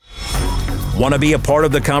Want to be a part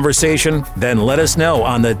of the conversation? Then let us know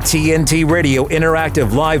on the TNT Radio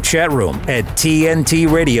Interactive Live chat room at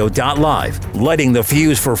tntradio.live. Lighting the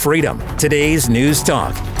fuse for freedom. Today's News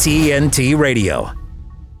Talk, TNT Radio.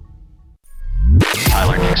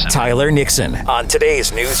 Tyler Nixon on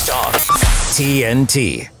today's News Talk,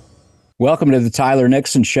 TNT. Welcome to the Tyler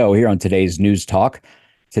Nixon Show here on today's News Talk.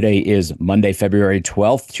 Today is Monday, February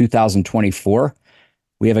 12th, 2024.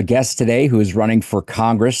 We have a guest today who is running for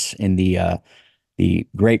Congress in the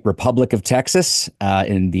great Republic of Texas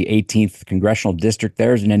in the 18th Congressional District.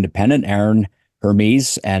 There is an independent,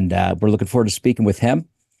 Hermes, and we're looking forward to speaking with him.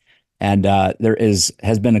 And there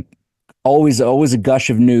has been always a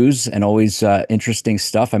gush of news and always interesting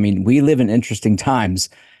stuff. I mean, we live in interesting times.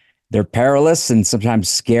 They're perilous and sometimes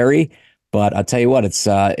scary, but I'll tell you what,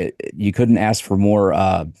 you couldn't ask for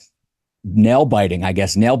more nail-biting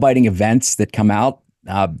events that come out.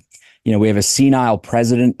 We have a senile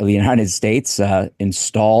president of the United States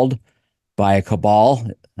installed by a cabal,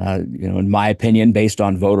 in my opinion, based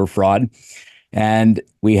on voter fraud. And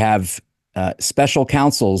we have special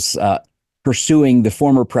counsels pursuing the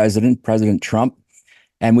former president, President Trump.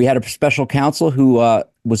 And we had a special counsel who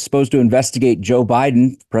was supposed to investigate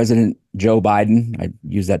President Joe Biden, I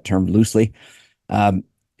use that term loosely,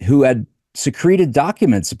 who had secreted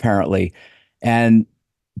documents, apparently. And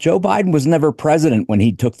Joe Biden was never president when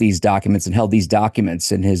he took these documents and held these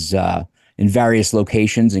documents in his in various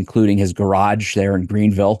locations, including his garage there in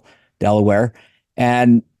Greenville, Delaware.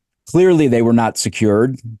 And clearly they were not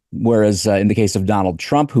secured. Whereas in the case of Donald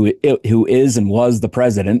Trump, who is and was the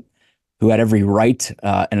president, who had every right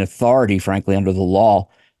and authority, frankly, under the law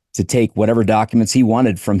to take whatever documents he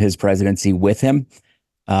wanted from his presidency with him,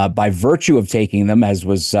 by virtue of taking them, as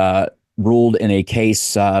was ruled in a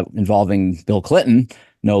case involving Bill Clinton,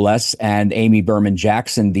 no less, and Amy Berman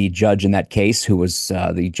Jackson, the judge in that case, who was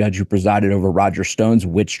the judge who presided over Roger Stone's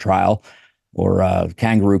witch trial, or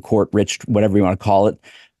kangaroo court, whatever you want to call it,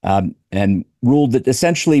 and ruled that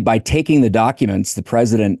essentially by taking the documents, the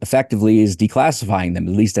president effectively is declassifying them,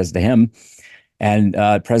 at least as to him. And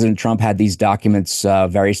President Trump had these documents,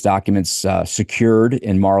 various documents, secured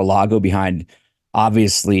in Mar-a-Lago behind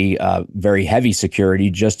obviously very heavy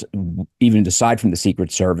security, just even aside from the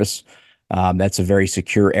Secret Service. That's a very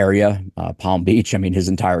secure area, Palm Beach. I mean, his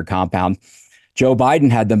entire compound. Joe Biden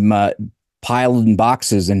had them piled in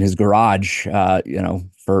boxes in his garage,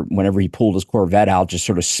 for whenever he pulled his Corvette out, just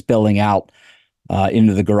sort of spilling out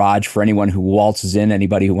into the garage for anyone who waltzes in,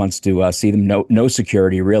 anybody who wants to see them. No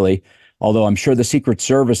security, really. Although I'm sure the Secret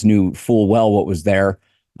Service knew full well what was there.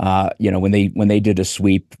 When they did a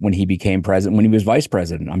sweep when he became president, when he was vice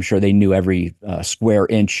president, I'm sure they knew every square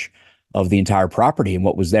inch of the entire property and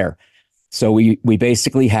what was there. So we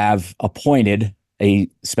basically have appointed a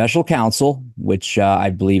special counsel, which I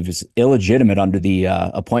believe is illegitimate under the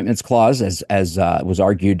Appointments Clause, as was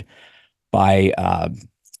argued by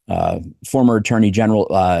former Attorney General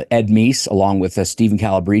Ed Meese, along with Stephen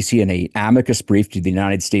Calabresi, in an amicus brief to the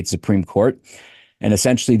United States Supreme Court. And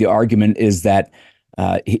essentially the argument is that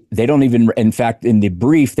they don't even, in fact, in the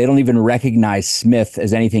brief, they don't even recognize Smith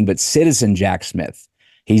as anything but citizen Jack Smith.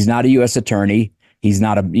 He's not a U.S. attorney. He's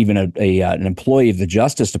not even an employee of the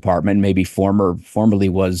Justice Department. Maybe formerly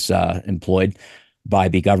was employed by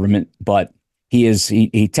the government, but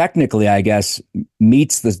he technically, I guess,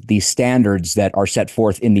 meets the standards that are set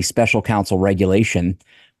forth in the special counsel regulation,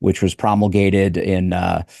 which was promulgated in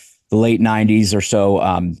the late 90s or so,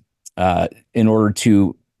 in order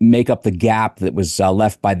to make up the gap that was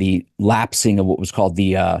left by the lapsing of what was called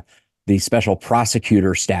the special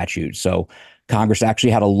prosecutor statute. So Congress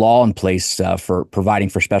actually had a law in place for providing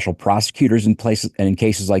for special prosecutors in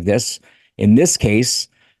cases like this. In this case,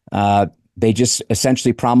 they just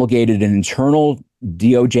essentially promulgated an internal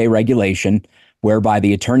DOJ regulation whereby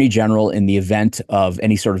the attorney general, in the event of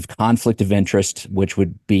any sort of conflict of interest, which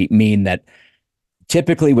would mean that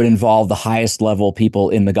typically would involve the highest level people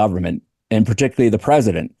in the government, and particularly the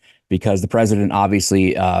president, because the president,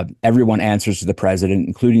 obviously, everyone answers to the president,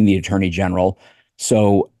 including the attorney general.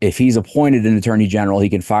 So if he's appointed an attorney general, he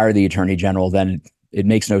can fire the attorney general. Then it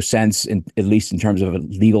makes no sense, at least in terms of a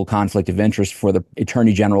legal conflict of interest, for the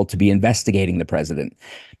attorney general to be investigating the president,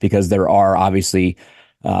 because there are obviously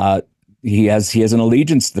he has an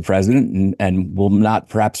allegiance to the president and will not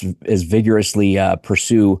perhaps as vigorously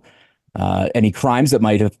pursue any crimes that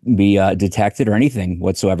might be detected or anything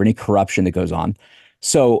whatsoever, any corruption that goes on.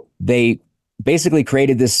 So they basically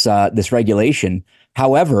created this regulation.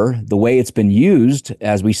 However, the way it's been used,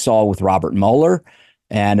 as we saw with Robert Mueller,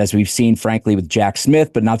 and as we've seen, frankly, with Jack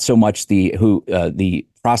Smith, but not so much the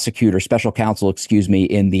prosecutor, special counsel,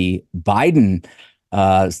 in the Biden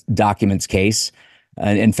documents case.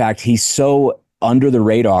 And in fact, he's so under the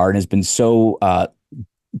radar and has been so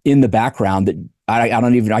in the background that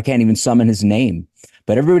I can't even summon his name.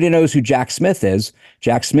 But everybody knows who Jack Smith is.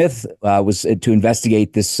 Jack Smith was to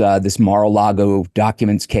investigate this Mar-a-Lago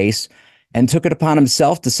documents case, and took it upon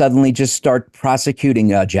himself to suddenly just start prosecuting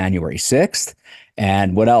January 6th.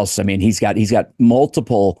 And what else? I mean, he's got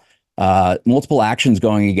multiple actions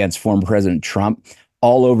going against former President Trump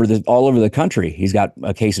all over the country. He's got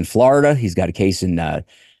a case in Florida. He's got a case in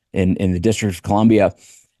the District of Columbia.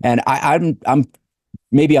 And I'm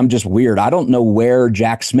maybe I'm just weird. I don't know where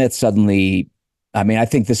Jack Smith suddenly. I mean, I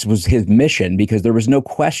think this was his mission, because there was no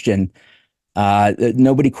question.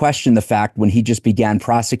 Nobody questioned the fact when he just began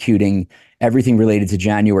prosecuting everything related to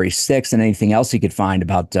January 6th and anything else he could find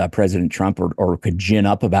about President Trump or could gin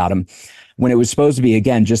up about him, when it was supposed to be,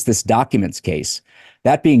 again, just this documents case.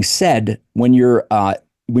 That being said, when you're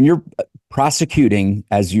prosecuting,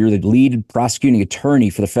 as you're the lead prosecuting attorney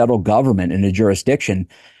for the federal government in a jurisdiction,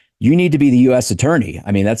 you need to be the U.S. attorney.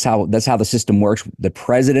 I mean, that's how the system works. The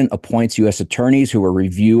president appoints U.S. attorneys who are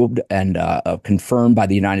reviewed and confirmed by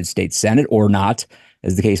the United States Senate, or not,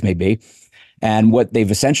 as the case may be. And what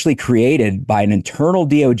they've essentially created by an internal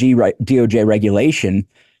DOJ regulation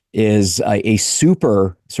is a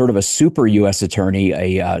super U.S. attorney,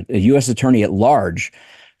 a U.S. attorney at large,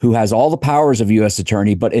 who has all the powers of U.S.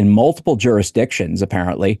 attorney, but in multiple jurisdictions,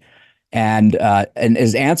 apparently. And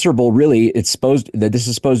is answerable, really, this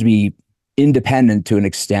is supposed to be independent to an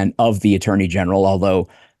extent of the attorney general, although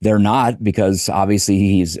they're not, because obviously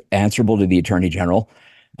he's answerable to the attorney general.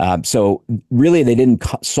 So really, they didn't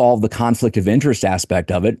solve the conflict of interest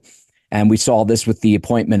aspect of it. And we saw this with the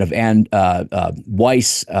appointment of Ann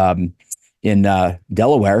Weiss in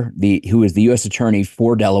Delaware, who is the U.S. attorney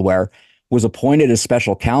for Delaware, was appointed as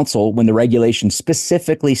special counsel when the regulation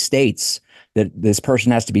specifically states that this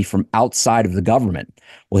person has to be from outside of the government.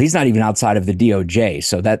 Well, he's not even outside of the DOJ,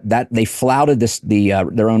 so that they flouted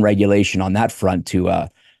their own regulation on that front to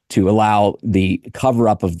allow the cover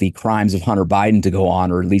up of the crimes of Hunter Biden to go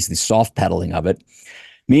on, or at least the soft pedaling of it.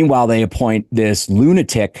 Meanwhile, they appoint this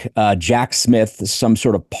lunatic Jack Smith, some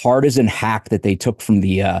sort of partisan hack that they took from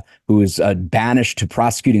who was banished to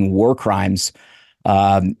prosecuting war crimes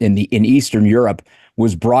in Eastern Europe,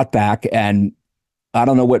 was brought back. And I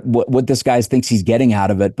don't know what this guy thinks he's getting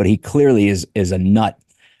out of it, but he clearly is a nut.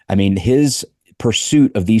 I mean, his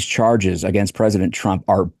pursuit of these charges against President Trump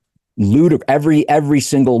are ludicrous. Every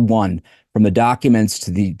single one, from the documents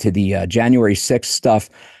to the January 6th stuff,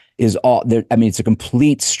 is all there. I mean, it's a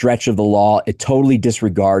complete stretch of the law. It totally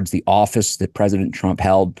disregards the office that President Trump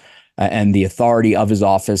held and the authority of his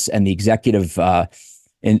office and the executive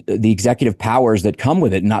powers that come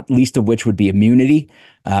with it, not least of which would be immunity,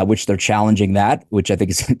 which they're challenging that, which I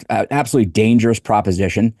think is an absolutely dangerous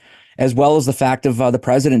proposition, as well as the fact of the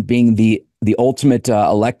president being the ultimate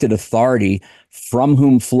elected authority from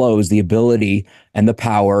whom flows the ability and the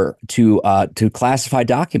power to classify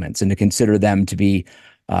documents and to consider them to be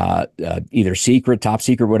either secret, top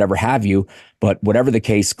secret, whatever have you. But whatever the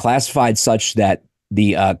case, classified such that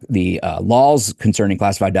the laws concerning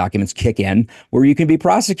classified documents kick in, where you can be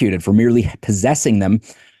prosecuted for merely possessing them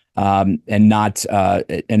and not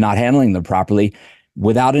handling them properly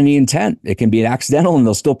without any intent. It can be an accidental, and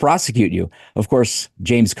they'll still prosecute you. Of course,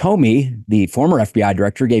 James Comey, the former FBI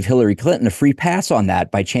director, gave Hillary Clinton a free pass on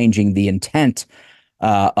that by changing the intent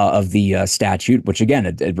of the statute, which again,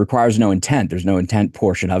 it requires no intent. There's no intent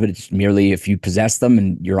portion of it. It's merely if you possess them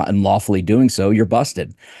and you're unlawfully doing so, you're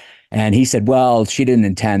busted. And he said, well, she didn't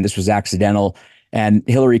intend. This was accidental. And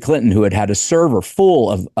Hillary Clinton, who had a server full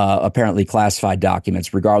of apparently classified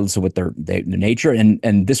documents, regardless of what their nature,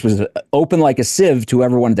 and this was open like a sieve to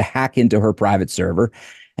whoever wanted to hack into her private server,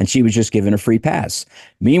 and she was just given a free pass.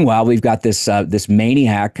 Meanwhile, we've got this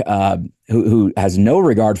maniac who has no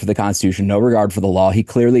regard for the Constitution, no regard for the law. He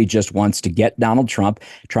clearly just wants to get Donald Trump,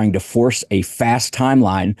 trying to force a fast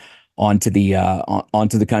timeline onto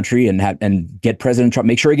the country and get President Trump,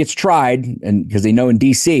 make sure he gets tried, and because they know in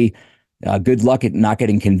D.C. Good luck at not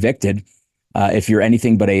getting convicted if you're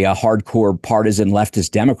anything but a hardcore partisan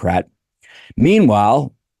leftist Democrat.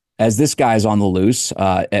 Meanwhile, as this guy's on the loose,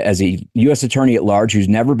 as a U.S. attorney at large who's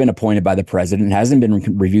never been appointed by the president, hasn't been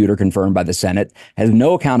reviewed or confirmed by the Senate, has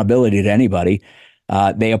no accountability to anybody,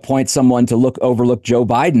 they appoint someone to overlook Joe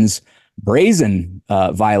Biden's brazen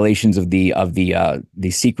violations of the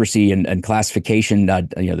secrecy and classification,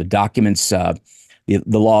 the documents, the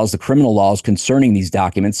laws, the criminal laws concerning these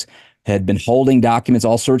documents. Had been holding documents,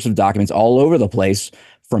 all sorts of documents all over the place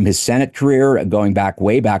from his Senate career going back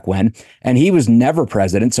way back when. And he was never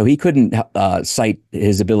president, so he couldn't cite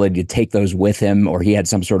his ability to take those with him, or he had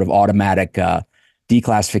some sort of automatic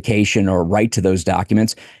declassification or right to those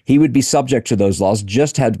documents. He would be subject to those laws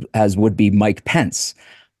just as would be Mike Pence.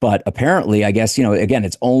 But apparently, I guess, again,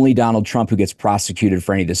 it's only Donald Trump who gets prosecuted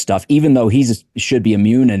for any of this stuff, even though should be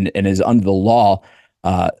immune and is under the law.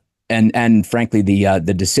 And frankly, the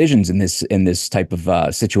decisions in this type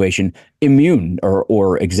of situation immune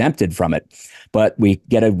or exempted from it. But we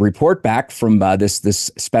get a report back from this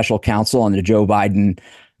special counsel on the Joe Biden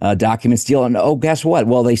documents deal, and guess what?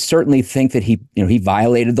 Well, they certainly think that he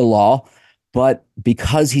violated the law, but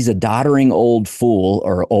because he's a doddering old fool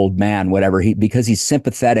or old man, whatever, because he's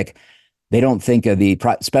sympathetic, they don't think the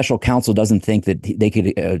special counsel doesn't think that they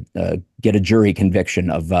could get a jury conviction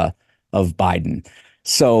of Biden.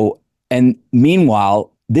 So, and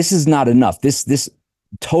meanwhile, this is not enough. This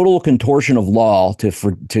total contortion of law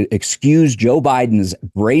to excuse Joe Biden's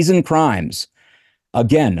brazen crimes,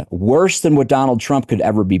 again, worse than what Donald Trump could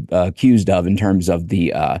ever be accused of in terms of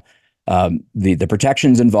the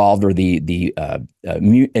protections involved or the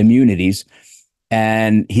immunities.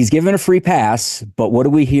 And he's given a free pass. But what do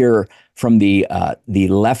we hear from the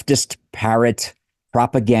leftist parrot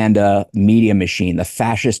propaganda media machine, the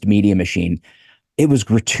fascist media machine? It was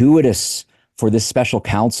gratuitous for this special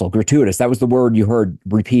counsel. Gratuitous. That was the word you heard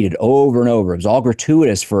repeated over and over. It was all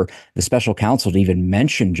gratuitous for the special counsel to even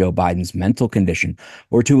mention Joe Biden's mental condition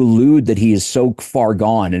or to allude that he is so far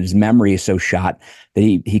gone and his memory is so shot that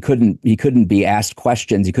he couldn't be asked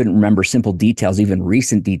questions. He couldn't remember simple details, even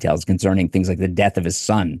recent details concerning things like the death of his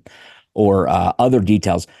son or other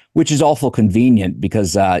details, which is awful convenient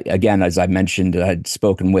because, again, as I mentioned, I'd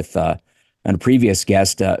spoken with a previous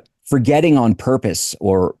guest, forgetting on purpose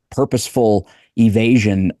or purposeful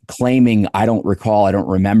evasion, claiming I don't recall, I don't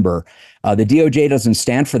remember. The DOJ doesn't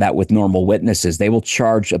stand for that with normal witnesses. They will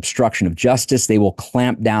charge obstruction of justice. They will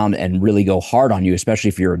clamp down and really go hard on you, especially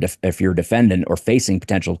if you're a defendant or facing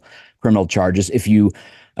potential criminal charges. If you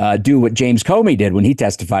do what James Comey did when he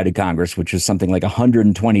testified to Congress, which was something like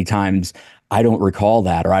 120 times, I don't recall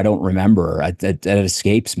that, or I don't remember, it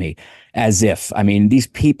escapes me, as if, I mean, these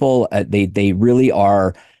people, they really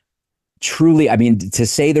are truly, I mean, to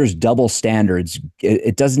say there's double standards,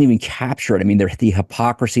 it doesn't even capture it. I mean, the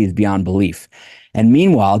hypocrisy is beyond belief. And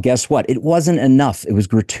meanwhile, guess what? It wasn't enough. It was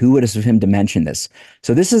gratuitous of him to mention this.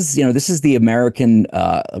 So this is the American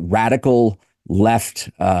radical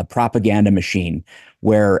left propaganda machine,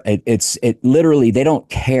 where it literally, they don't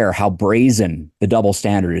care how brazen the double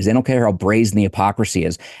standard is. They don't care how brazen the hypocrisy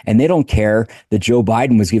is. And they don't care that Joe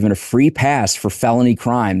Biden was given a free pass for felony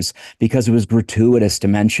crimes because it was gratuitous to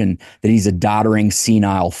mention that he's a doddering,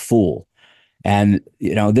 senile fool. And,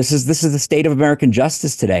 this is the state of American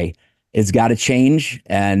justice today. It's got to change.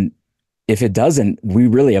 And if it doesn't, we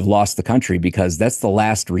really have lost the country, because that's the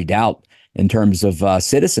last redoubt in terms of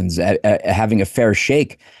citizens having a fair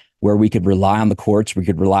shake, where we could rely on the courts, we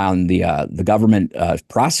could rely on the government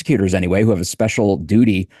prosecutors anyway, who have a special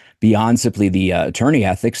duty beyond simply the attorney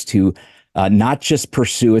ethics to not just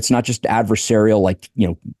pursue. It's not just adversarial, like,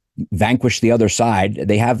 vanquish the other side.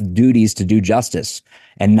 They have duties to do justice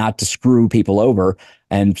and not to screw people over,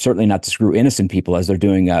 and certainly not to screw innocent people as they're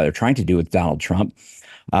trying to do with Donald Trump.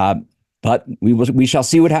 But we shall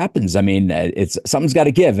see what happens. I mean, something's got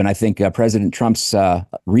to give, and I think President Trump's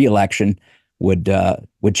reelection would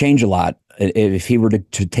change a lot if he were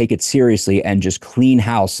to take it seriously and just clean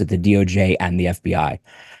house at the DOJ and the FBI.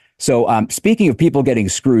 So speaking of people getting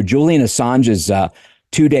screwed, Julian Assange's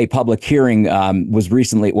 2-day public hearing was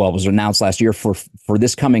announced last year for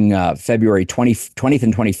this coming February 20th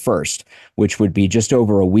and 21st, which would be just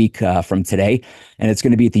over a week from today. And it's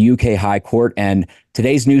going to be at the UK High Court. And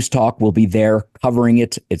today's News Talk will be there covering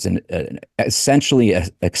it. It's essentially an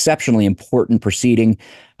exceptionally important proceeding.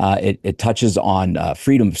 It touches on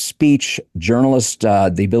freedom of speech,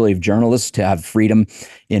 the ability of journalists to have freedom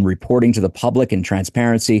in reporting to the public and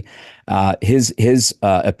transparency. His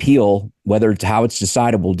appeal, how it's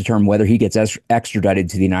decided, will determine whether he gets extradited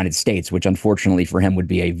to the United States, which unfortunately for him would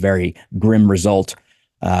be a very grim result.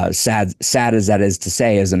 Sad as that is to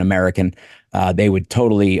say, as an American, they would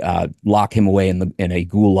totally lock him away in a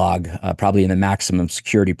gulag, probably in the maximum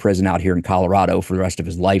security prison out here in Colorado for the rest of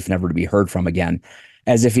his life, never to be heard from again,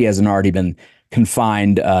 as if he hasn't already been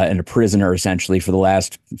confined and a prisoner essentially for the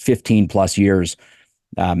last 15 plus years.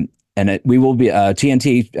 We will be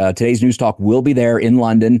TNT. Today's News Talk will be there in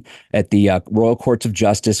London at the Royal Courts of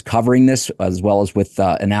Justice, covering this, as well as with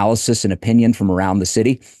analysis and opinion from around the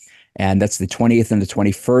city. And that's the 20th and the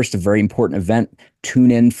 21st, a very important event. Tune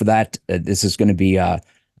in for that. This is going to be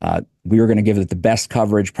We were going to give it the best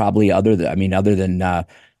coverage, probably other than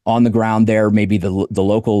on the ground there, maybe the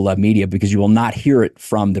local media, because you will not hear it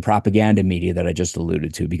from the propaganda media that I just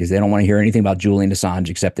alluded to, because they don't want to hear anything about Julian Assange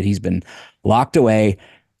except that he's been locked away,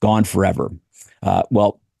 gone forever.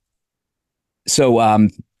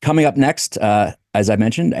 Coming up next, as I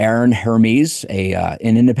mentioned, Aaron Hermes, an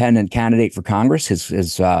independent candidate for Congress.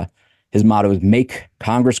 His motto is "Make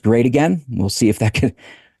Congress Great Again." We'll see if that can.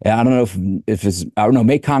 I don't know if it's. I don't know.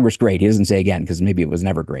 Make Congress great. He doesn't say again because maybe it was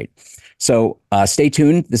never great. So stay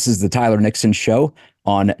tuned. This is the Tyler Nixon Show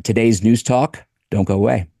on today's News Talk. Don't go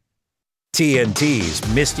away. TNT's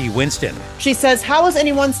Misty Winston. She says, how is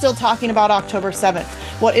anyone still talking about October 7th?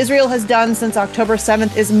 What Israel has done since October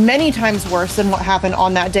 7th is many times worse than what happened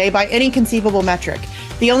on that day by any conceivable metric.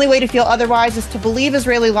 The only way to feel otherwise is to believe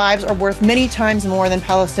Israeli lives are worth many times more than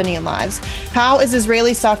Palestinian lives. How is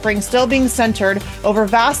Israeli suffering still being centered over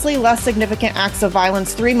vastly less significant acts of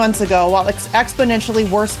violence 3 months ago, while exponentially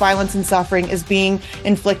worse violence and suffering is being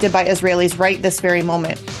inflicted by Israelis right this very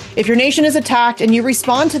moment? If your nation is attacked and you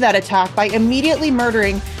respond to that attack by immediately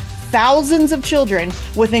murdering thousands of children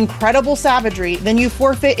with incredible savagery, then you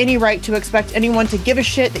forfeit any right to expect anyone to give a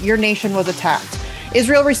shit that your nation was attacked.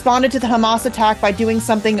 Israel responded to the Hamas attack by doing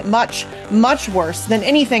something much, much worse than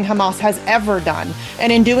anything Hamas has ever done,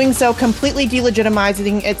 and in doing so, completely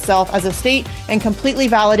delegitimizing itself as a state and completely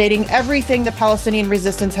validating everything the Palestinian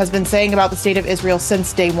resistance has been saying about the state of Israel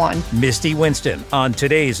since day one. Misty Winston on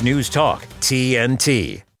today's News Talk,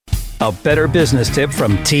 TNT. A better business tip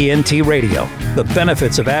from TNT Radio. The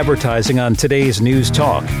benefits of advertising on today's News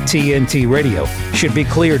Talk, TNT Radio, should be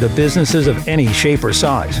clear to businesses of any shape or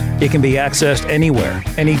size. It can be accessed anywhere,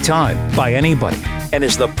 anytime, by anybody, and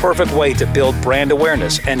is the perfect way to build brand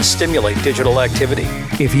awareness and stimulate digital activity.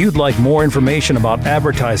 If you'd like more information about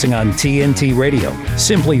advertising on TNT Radio,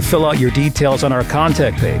 simply fill out your details on our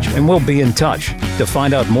contact page and we'll be in touch. To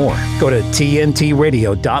find out more, go to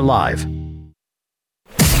tntradio.live.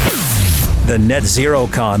 The Net Zero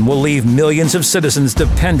Con will leave millions of citizens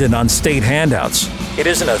dependent on state handouts. It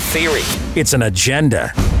isn't a theory, it's an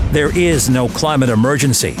agenda. There is no climate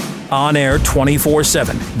emergency. On air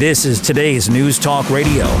 24/7. This is today's News Talk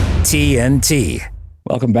Radio, TNT.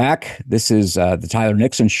 Welcome back. This is the Tyler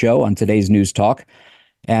Nixon Show on today's News Talk.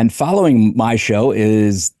 And following my show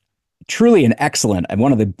is truly an excellent and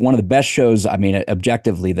one of the best shows,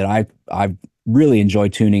 objectively, that I've really enjoy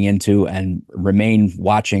tuning into and remain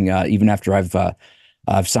watching even after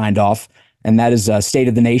I've signed off. And that is State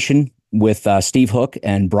of the Nation with Steve Hook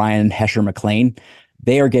and Brian Hesher McLean.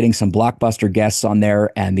 They are getting some blockbuster guests on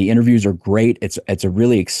there, and the interviews are great. It's a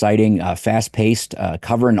really exciting, fast-paced,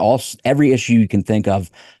 covering every issue you can think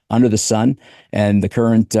of under the sun and the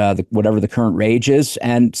current whatever the current rage is,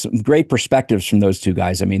 and some great perspectives from those two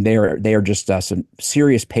guys. I mean, they are just some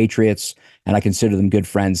serious patriots, and I consider them good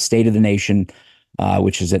friends. State of the Nation,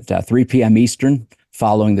 which is at 3 p.m. Eastern,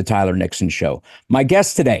 following the Tyler Nixon Show. My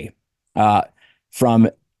guest today, from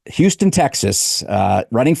Houston, Texas,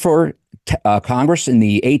 running for Congress in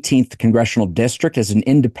the 18th Congressional District as an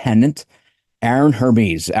independent, Aaron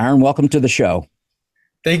Hermes. Aaron, welcome to the show.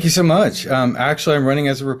 Thank you so much. Actually, I'm running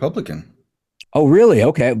as a Republican. Oh, really?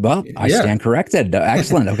 Okay. Well, I stand corrected.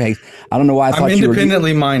 Excellent. Okay. I don't know why I thought you were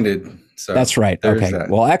independently minded. So that's right. Okay. That.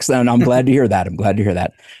 Well, excellent. I'm glad to hear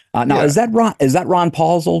that. Now, is that Ron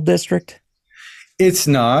Paul's old district? It's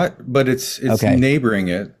not, but it's okay. Neighboring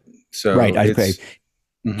it. So right. Okay.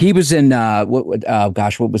 Mm-hmm. He was in what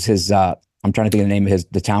was his? I'm trying to think of the name of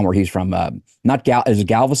the town where he's from. Is it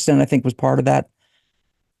Galveston? I think was part of that.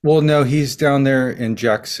 Well, no, he's down there in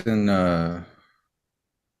Jackson.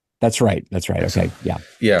 That's right. Okay. Yeah.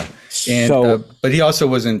 Yeah. And so, but he also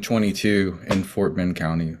was in 22 in Fort Bend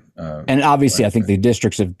County. And obviously, I think the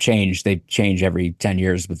districts have changed. They change every 10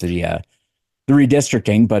 years with the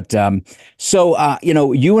redistricting. But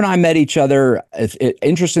you and I met each other,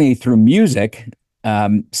 interestingly, through music.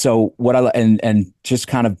 So what and just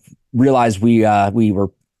kind of realized we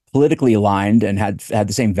were politically aligned and had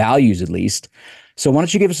the same values, at least. So why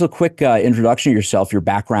don't you give us a quick introduction of yourself, your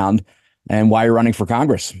background, and why you're running for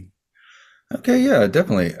Congress? Okay, yeah,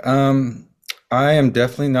 definitely. I am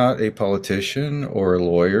definitely not a politician or a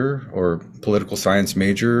lawyer or political science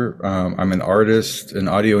major. I'm an artist, an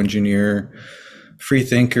audio engineer, free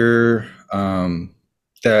thinker,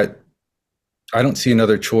 that I don't see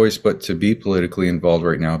another choice but to be politically involved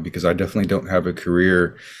right now, because I definitely don't have a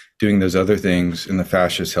career doing those other things in the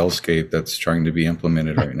fascist hellscape that's trying to be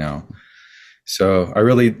implemented right now. So I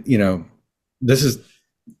really, this is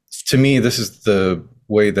the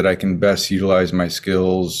way that I can best utilize my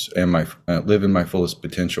skills and my live in my fullest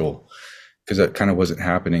potential, because that kind of wasn't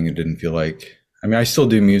happening. It didn't feel like I mean, I still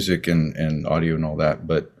do music and audio and all that,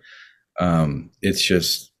 but it's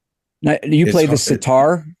just. Now, do you play the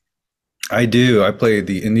sitar? I do. I play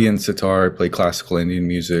the Indian sitar. I play classical Indian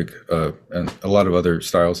music, and a lot of other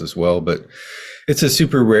styles as well. But it's a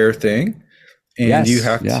super rare thing, and Yes,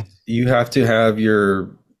 you have to have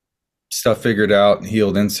your stuff figured out and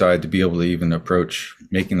healed inside to be able to even approach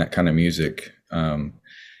making that kind of music.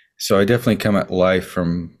 So I definitely come at life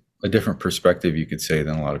from a different perspective, you could say,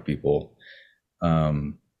 than a lot of people.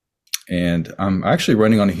 And I'm actually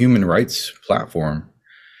running on a human rights platform.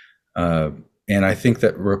 And I think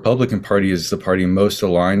that Republican Party is the party most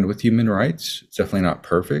aligned with human rights. It's definitely not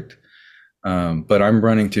perfect. But I'm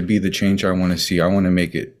running to be the change I want to see. I want to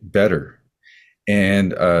make it better.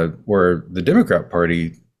 And where the Democrat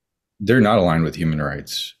Party, they're not aligned with human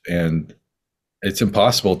rights. And it's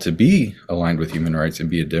impossible to be aligned with human rights and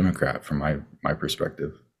be a Democrat from my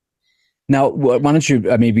perspective. Now, why don't you,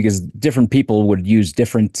 I mean, because different people would use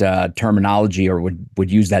different terminology or would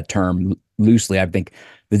use that term loosely. I think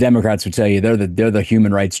the Democrats would tell you they're the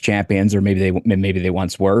human rights champions, or maybe they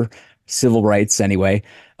once were, civil rights anyway.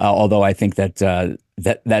 Although I think that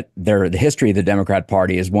the history of the Democrat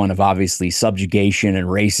Party is one of obviously subjugation and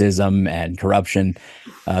racism and corruption,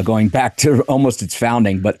 going back to almost its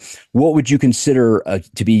founding. But what would you consider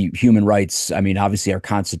to be human rights? I mean, obviously our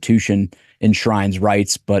Constitution enshrines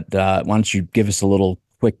rights, but why don't you give us a little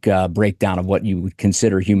quick breakdown of what you would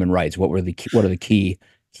consider human rights? What are the key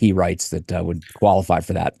rights that would qualify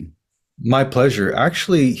for that? My pleasure.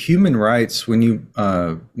 Actually, human rights, when you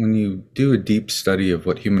do a deep study of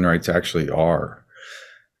what human rights actually are,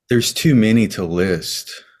 there's too many to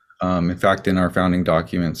list. In fact, in our founding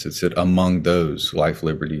documents, it said among those, life,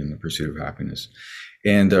 liberty, and the pursuit of happiness.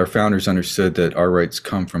 And our founders understood that our rights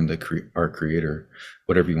come from our Creator,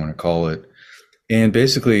 whatever you want to call it. And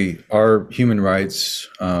basically, our human rights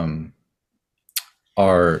involve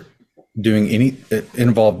doing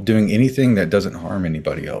anything that doesn't harm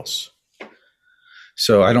anybody else.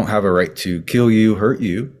 So I don't have a right to kill you, hurt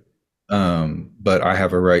you, but I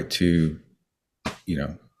have a right to,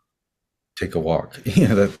 take a walk.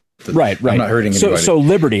 Right. I'm not hurting anybody. So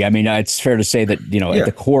liberty. I mean, it's fair to say that at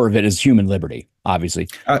the core of it is human liberty, obviously,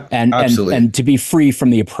 absolutely, and to be free from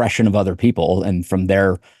the oppression of other people and from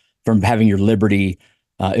having your liberty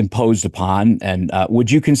imposed upon. And would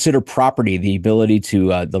you consider property, the ability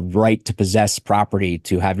to the right to possess property,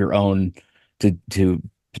 to have your own, to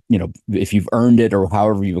if you've earned it or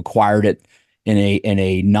however you've acquired it in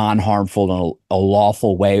a non-harmful and a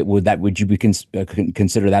lawful way, would you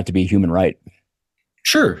consider that to be a human right?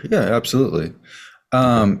 Sure. Yeah, absolutely.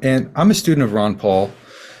 And I'm a student of Ron Paul,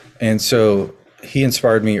 and so he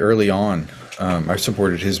inspired me early on. I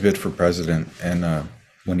supported his bid for president, and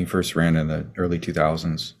when he first ran in the early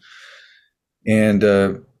 2000s, and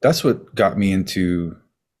that's what got me into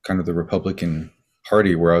kind of the Republican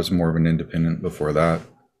Party, where I was more of an independent before that.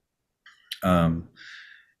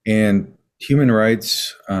 And human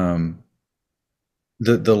rights,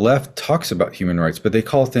 the left talks about human rights, but they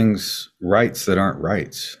call things rights that aren't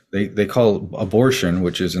rights. They call abortion,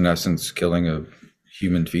 which is in essence killing a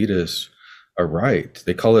human fetus, a right.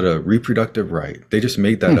 They call it a reproductive right. They just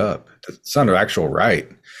made that up. It's not an actual right.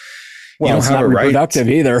 Well, it's not reproductive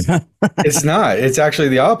either. It's not. It's actually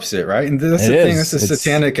the opposite, right? And that's the thing. That's the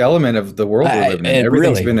satanic element of the world we're living in.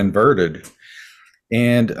 Everything's been inverted.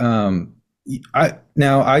 And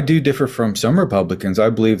I do differ from some Republicans. I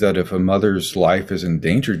believe that if a mother's life is in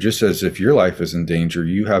danger, just as if your life is in danger,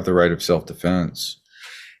 you have the right of self-defense.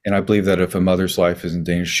 And I believe that if a mother's life is in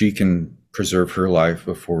danger, she can preserve her life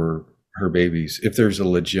before her baby's, if there's a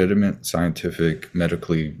legitimate, scientific,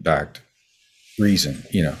 medically backed reason,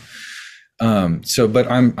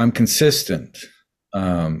 but I'm consistent.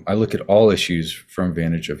 I look at all issues from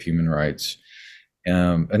vantage of human rights.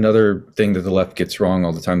 Another thing that the left gets wrong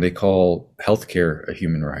all the time, they call healthcare a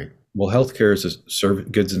human right. Well, healthcare is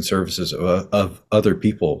goods and services of other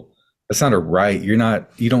people. That's not a right. You're not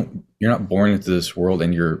born into this world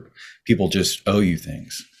and people just owe you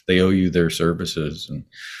things. They owe you their services, and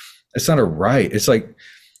it's not a right. It's like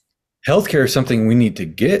healthcare is something we need to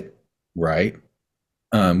get right.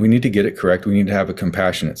 We need to get it correct. We need to have a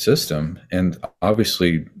compassionate system, and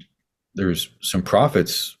obviously, there's some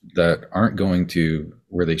profits that aren't going to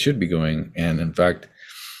where they should be going. And in fact,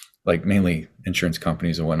 like mainly insurance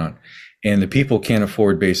companies and whatnot. And the people can't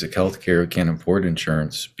afford basic health care, can't afford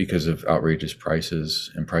insurance because of outrageous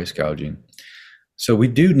prices and price gouging. So we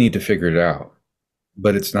do need to figure it out,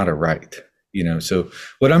 but it's not a right, So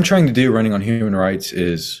what I'm trying to do running on human rights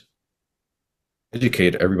is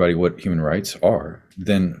educate everybody what human rights are,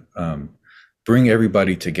 then bring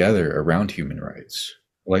everybody together around human rights.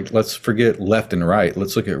 Like, let's forget left and right.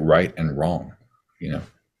 Let's look at right and wrong, you know?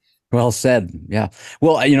 Well said. Yeah.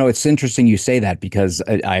 Well, it's interesting you say that, because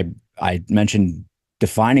I mentioned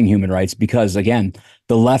defining human rights because, again,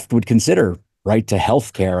 the left would consider right to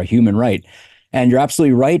health care a human right. And you're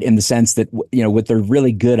absolutely right in the sense that, what they're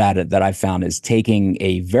really good at it that I've found is taking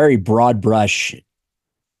a very broad brush,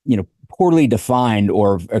 poorly defined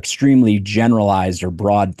or extremely generalized or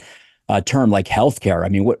broad term like healthcare. I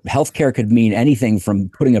mean, what healthcare could mean anything from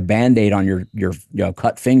putting a Band-Aid on your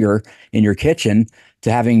cut finger in your kitchen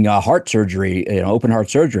to having heart surgery, open heart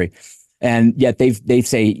surgery. And yet they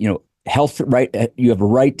say, health right, you have a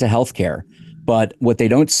right to healthcare. But what they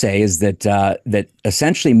don't say is that that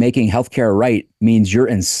essentially making healthcare right means you're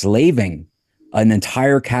enslaving an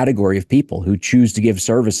entire category of people who choose to give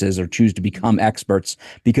services or choose to become experts,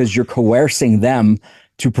 because you're coercing them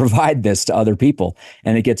to provide this to other people.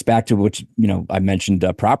 And it gets back to which, I mentioned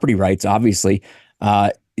property rights, obviously.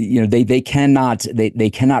 They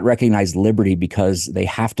cannot recognize liberty because they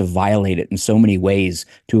have to violate it in so many ways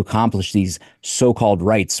to accomplish these so-called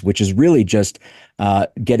rights, which is really just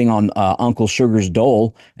getting on Uncle Sugar's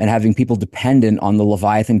dole and having people dependent on the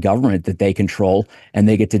Leviathan government that they control, and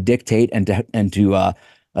they get to dictate and to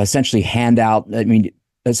essentially hand out. I mean,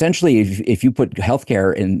 essentially, if you put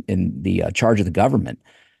healthcare in the charge of the government,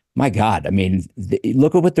 my God, I mean,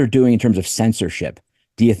 look at what they're doing in terms of censorship.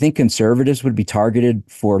 Do you think conservatives would be targeted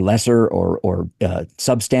for lesser or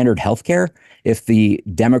substandard healthcare if the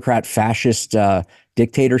Democrat fascist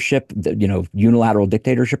dictatorship, unilateral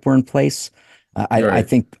dictatorship were in place? I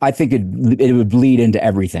think it would bleed into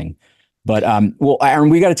everything. But well, Aaron,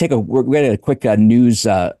 we got a quick news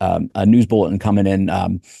bulletin coming in,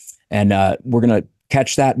 and we're gonna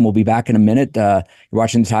catch that, and we'll be back in a minute. You're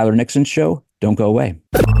watching the Tyler Nixon Show. Don't go away.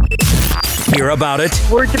 Hear about it.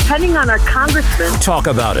 We're depending on our congressman. Talk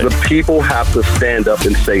about it. The people have to stand up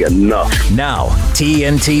and say enough. Now,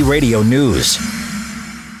 TNT Radio News.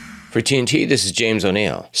 For TNT, this is James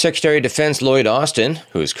O'Neill. Secretary of Defense Lloyd Austin,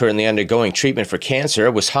 who is currently undergoing treatment for cancer,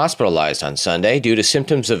 was hospitalized on Sunday due to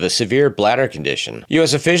symptoms of a severe bladder condition.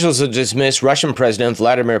 U.S. officials have dismissed Russian President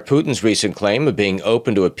Vladimir Putin's recent claim of being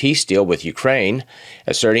open to a peace deal with Ukraine,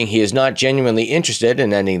 asserting he is not genuinely interested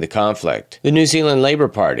in ending the conflict. The New Zealand Labour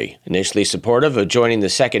Party, initially supportive of joining the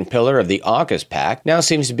second pillar of the AUKUS Pact, now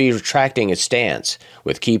seems to be retracting its stance,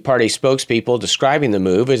 with key party spokespeople describing the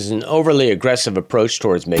move as an overly aggressive approach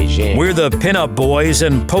towards Beijing. We're the pinup boys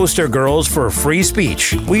and poster girls for free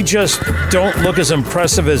speech. We just don't look as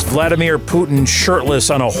impressive as Vladimir Putin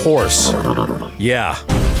shirtless on a horse. Yeah.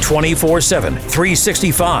 24/7,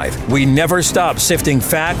 365. We never stop sifting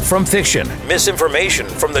fact from fiction, misinformation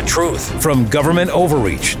from the truth, from government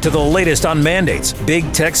overreach to the latest on mandates,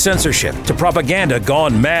 big tech censorship to propaganda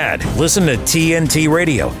gone mad. Listen to TNT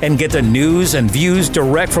Radio and get the news and views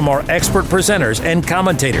direct from our expert presenters and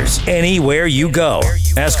commentators anywhere you go.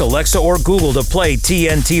 Ask Alexa or Google to play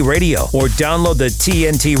TNT Radio, or download the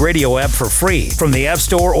TNT Radio app for free from the App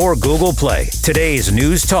Store or Google Play. Today's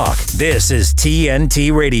News Talk. This is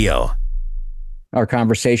TNT Radio. Our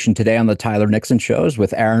conversation today on the Tyler Nixon Show is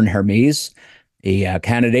with Aaron Hermes, a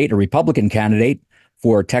Republican candidate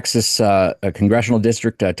for Texas Congressional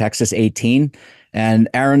District, Texas 18. And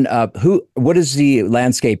Aaron, what does the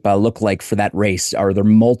landscape look like for that race? Are there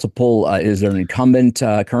multiple? Is there an incumbent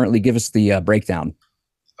currently? Give us the breakdown.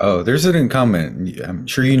 Oh, there's an incumbent. I'm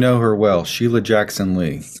sure you know her well, Sheila Jackson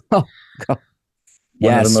Lee. Oh, God.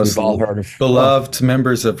 One of the most we've all heard of beloved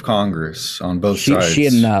members of Congress on both sides. She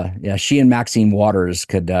and Maxine Waters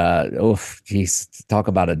could, talk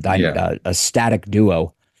about a static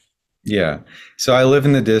duo. Yeah. So I live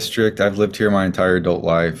in the district. I've lived here my entire adult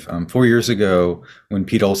life. 4 years ago, when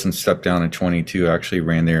Pete Olson stepped down in 22, I actually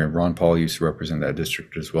ran there, and Ron Paul used to represent that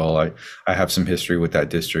district as well. I have some history with that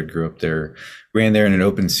district, grew up there, ran there in an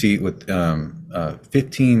open seat with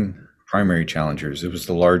 15 primary challengers. It was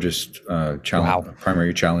the largest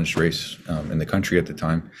primary challenge race in the country at the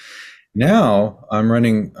time. Now I'm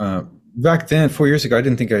running. Back then, 4 years ago, I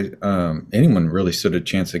didn't think anyone really stood a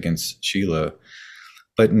chance against Sheila.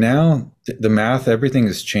 But now the math, everything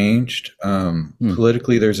has changed.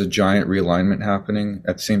 Politically, there's a giant realignment happening.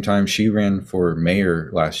 At the same time, she ran for mayor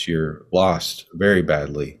last year, lost very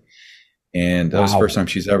badly. And that was the first time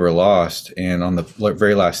she's ever lost. And on the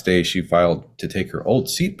very last day, she filed to take her old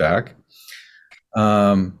seat back.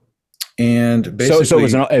 And basically, so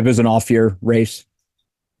it was an off-year race.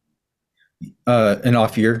 An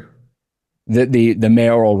off-year. The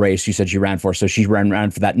mayoral race you said she ran for, so she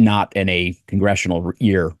ran for that not in a congressional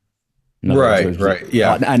year. Right.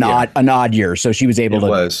 Yeah. An odd year. So she was able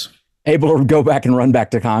to. Able to go back and run back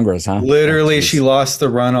to Congress, huh? Literally, Oh, she lost the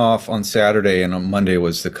runoff on Saturday, and on Monday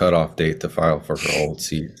was the cutoff date to file for her old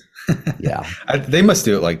seat. yeah, They must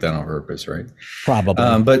do it like that on purpose, right?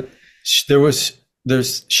 probably. But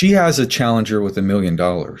she has a challenger with $1 million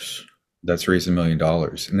that's raised $1 million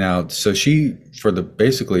now. So she, for the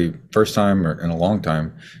basically first time in a long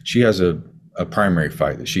time, she has a primary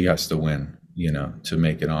fight that she has to win, to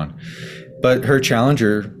make it on. But her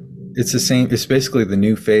challenger, it's the same. It's basically the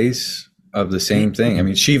new face of the same thing. I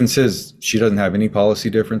mean, she even says she doesn't have any policy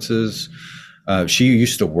differences. She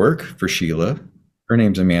used to work for Sheila. Her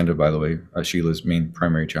name's Amanda, by the way, Sheila's main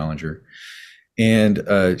primary challenger. And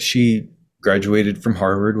she graduated from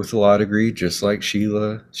Harvard with a law degree, just like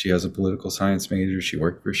Sheila. She has a political science major. She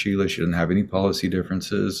worked for Sheila. She doesn't have any policy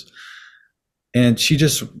differences. And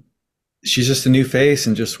she's just a new face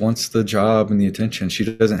and just wants the job and the attention. She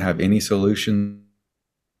doesn't have any solution.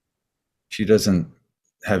 She doesn't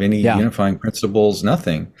have any unifying principles,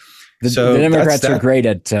 nothing. The Democrats are great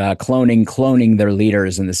at cloning their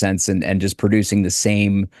leaders in the sense and just producing the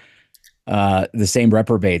same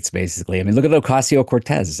reprobates, basically. I mean, look at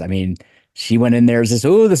Ocasio-Cortez. I mean, she went in there as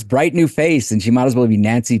this bright new face, and she might as well be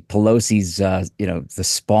Nancy Pelosi's, the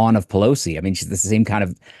spawn of Pelosi. I mean, she's the same kind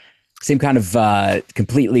of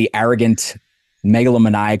completely arrogant,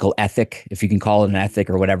 megalomaniacal ethic, if you can call it an ethic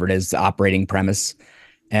or whatever it is, operating premise.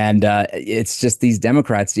 And it's just these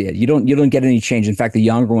Democrats. You don't get any change. In fact, the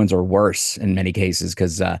younger ones are worse in many cases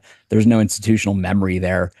because there's no institutional memory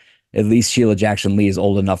there. At least Sheila Jackson Lee is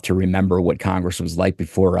old enough to remember what Congress was like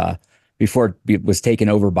before it was taken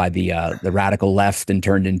over by the radical left and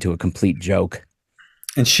turned into a complete joke.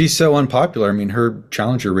 And she's so unpopular. I mean, her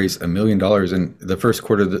challenger raised $1 million in the first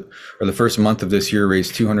quarter the first month of this year,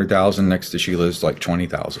 raised 200,000 next to Sheila's like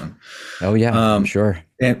 20,000. Oh yeah, I'm sure.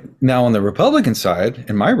 And now on the Republican side,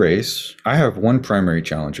 in my race, I have one primary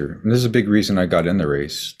challenger. And this is a big reason I got in the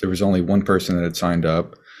race. There was only one person that had signed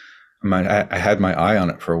up. I had my eye on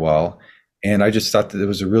it for a while, and I just thought that it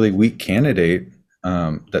was a really weak candidate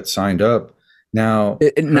that signed up. Now,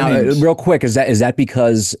 real quick, is that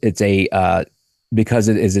because it's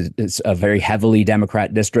it's a very heavily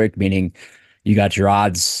Democrat district, meaning you got your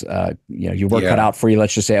odds, your work cut out for you.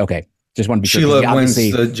 Let's just say, okay, just want to be sure. Sheila wins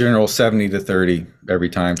the general 70-30 every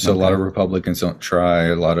time. So a lot of Republicans don't try.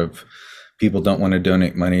 A lot of people don't want to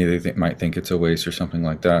donate money. They might think it's a waste or something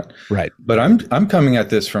like that. Right. But I'm coming at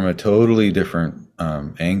this from a totally different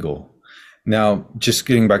angle. Now, just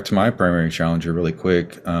getting back to my primary challenger really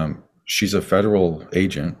quick. She's a federal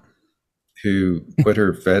agent who quit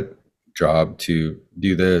her Fed job to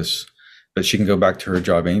do this, but she can go back to her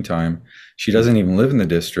job anytime. She doesn't even live in the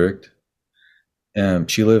district.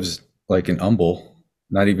 She lives like in Humble,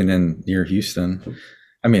 not even near Houston.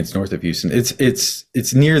 I mean, it's north of Houston.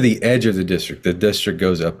 It's near the edge of the district. The district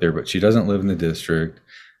goes up there, but she doesn't live in the district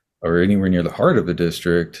or anywhere near the heart of the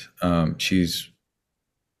district. She's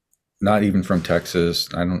not even from Texas.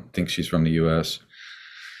 I don't think she's from the U.S.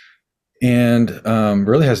 And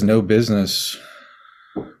really has no business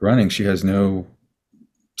running. She has no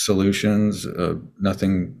solutions,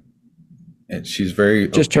 nothing. And she's very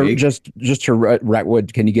just opaque. Just her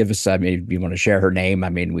Ratwood. Can you give us? I mean, if you want to share her name, I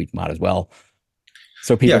mean, we might as well.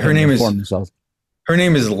 So people her name inform themselves. Her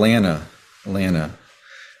name is Lana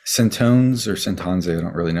Santones or Santonze. I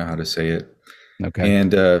don't really know how to say it. Okay.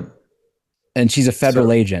 And she's a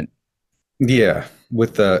federal agent. Yeah,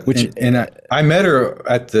 with I met her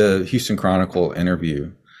at the Houston Chronicle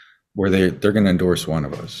interview where they're going to endorse one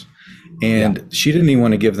of us. And she didn't even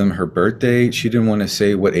want to give them her birthday. She didn't want to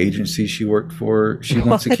say what agency she worked for. She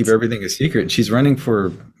wants to keep everything a secret. She's running for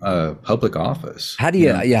public office. How do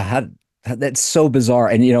you, that's so bizarre.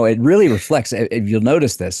 And, it really reflects, if you'll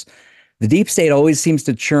notice this, the deep state always seems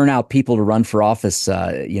to churn out people to run for office.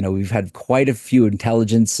 We've had quite a few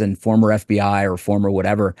intelligence and former FBI or former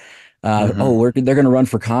whatever. They're going to run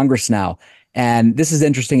for Congress now. And this is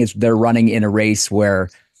interesting. Is they're running in a race where,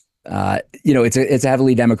 it's a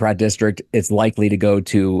heavily Democrat district. It's likely to go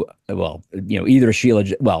to, either Sheila.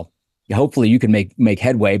 Well, hopefully you can make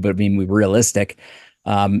headway, but I mean, we're realistic.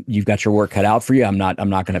 You've got your work cut out for you. I'm not going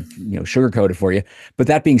to, sugarcoat it for you. But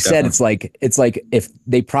that being said, it's like if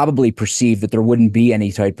they probably perceive that there wouldn't be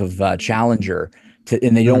any type of challenger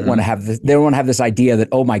and they don't want to have this, they don't want to have this idea that,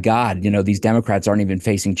 oh my God, these Democrats aren't even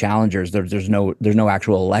facing challengers. There's no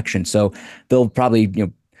actual election. So they'll probably,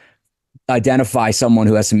 identify someone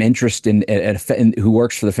who has some interest in who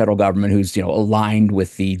works for the federal government, who's aligned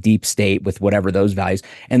with the deep state, with whatever those values,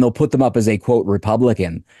 and they'll put them up as a quote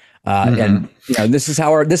Republican. And this is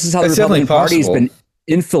how the Republican Party's been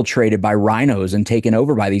infiltrated by rhinos and taken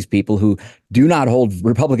over by these people who do not hold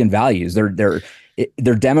Republican values. They're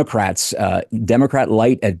they're Democrats, Democrat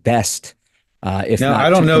light at best. If now, not I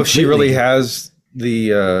don't know completely. if she really has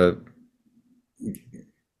the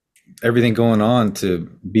everything going on to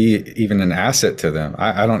be even an asset to them.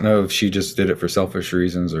 I don't know if she just did it for selfish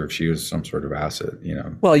reasons or if she was some sort of asset,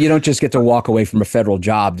 Well, you don't just get to walk away from a federal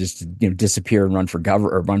job just to disappear and run for governor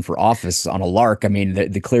or run for office on a lark. I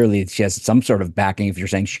mean, clearly she has some sort of backing if you're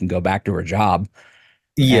saying she can go back to her job.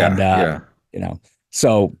 Yeah.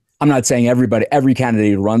 So I'm not saying every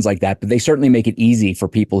candidate who runs like that, but they certainly make it easy for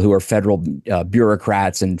people who are federal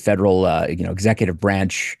bureaucrats and federal, executive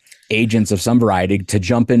branch agents of some variety to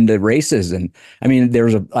jump into races. And I mean,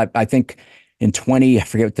 I think in I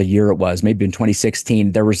forget what the year it was, maybe in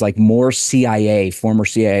 2016, there was like more former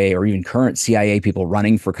CIA or even current CIA people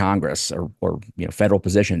running for Congress or federal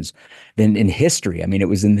positions than in history. I mean, it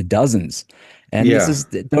was in the dozens. And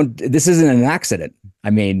this isn't an accident. I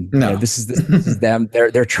mean, no. This is them.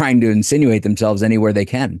 They're trying to insinuate themselves anywhere they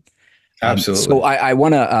can. Absolutely. So I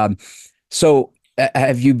want to.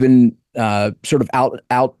 Have you been sort of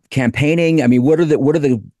out campaigning? I mean, what are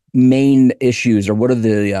the main issues, or what are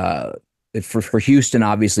the for Houston,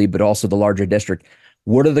 obviously, but also the larger district?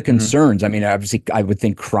 What are the concerns? I mean, obviously, I would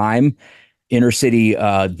think crime, inner city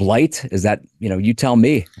blight. Is that you tell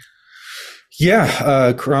me?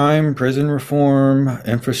 Yeah, crime, prison reform,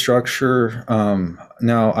 infrastructure.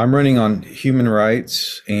 Now, I'm running on human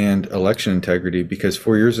rights and election integrity because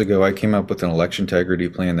 4 years ago, I came up with an election integrity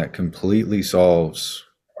plan that completely solves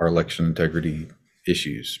our election integrity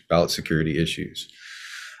issues, ballot security issues.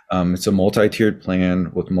 It's a multi-tiered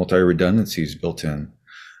plan with multi-redundancies built in.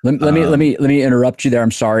 Let me interrupt you there.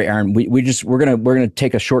 I'm sorry, Aaron. We're gonna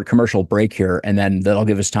take a short commercial break here, and then that'll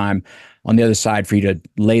give us time on the other side for you to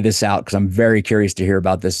lay this out, because I'm very curious to hear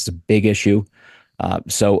about this. It's a big issue.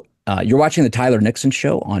 So you're watching the Tyler Nixon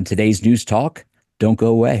Show on today's News Talk. Don't go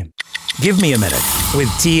away. Give me a minute with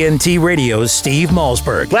TNT Radio's Steve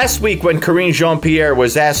Malzberg. Last week, when Karine Jean-Pierre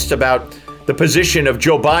was asked about the position of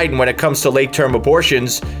Joe Biden when it comes to late-term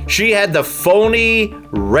abortions, she had the phony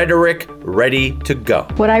rhetoric ready to go.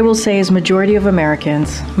 What I will say is majority of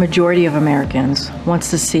Americans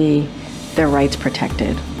wants to see their rights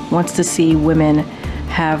protected, wants to see women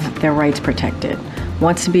have their rights protected,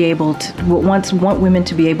 wants women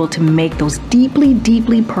to be able to make those deeply,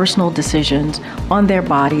 deeply personal decisions on their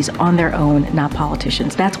bodies, on their own, not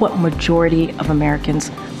politicians. That's what majority of Americans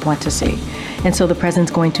want to see. And so the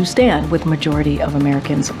president's going to stand with majority of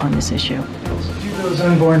Americans on this issue. Do those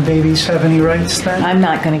unborn babies have any rights then? I'm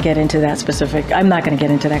not going to get into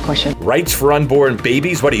that question. Rights for unborn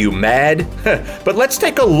babies? What are you, mad? But let's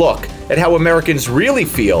take a look at how Americans really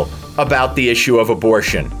feel about the issue of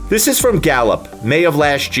abortion. This is from Gallup, May of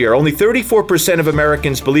last year. Only 34% of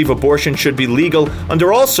Americans believe abortion should be legal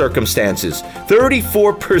under all circumstances.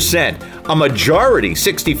 34%. A majority,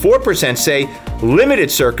 64%, say limited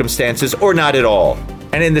circumstances or not at all.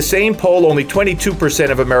 And in the same poll, only 22%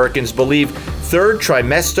 of Americans believe third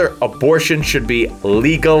trimester abortion should be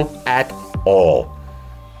legal at all.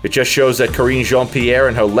 It just shows that Karine Jean-Pierre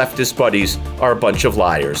and her leftist buddies are a bunch of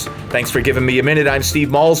liars. Thanks for giving me a minute. I'm Steve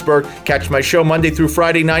Malzberg. Catch my show Monday through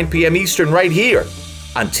Friday, 9 p.m. Eastern, right here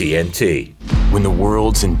on TNT. When the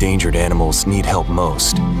world's endangered animals need help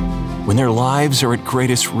most, when their lives are at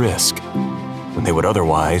greatest risk, when they would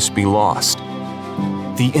otherwise be lost,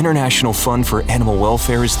 the International Fund for Animal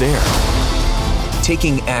Welfare is there,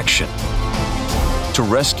 taking action to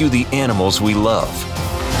rescue the animals we love,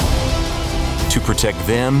 to protect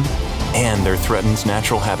them and their threatened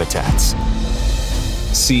natural habitats.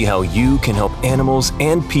 See how you can help animals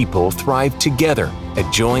and people thrive together at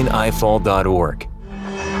joinifall.org.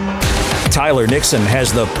 Tyler Nixon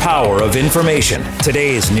has the power of information.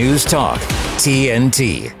 Today's News Talk,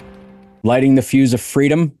 TNT. Lighting the fuse of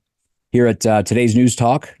freedom here at today's News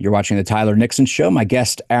Talk. You're watching the Tyler Nixon Show. My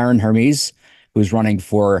guest, Aaron Hermes, who's running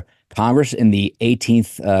for Congress in the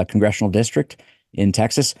 18th Congressional District in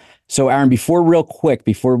Texas. So, Aaron, before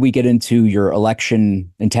we get into your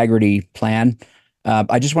election integrity plan,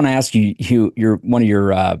 I just want to ask you, your one of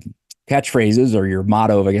your catchphrases or your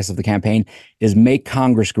motto, I guess, of the campaign is "Make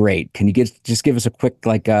Congress Great." Can you just give us a quick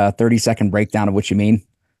 30-second breakdown of what you mean?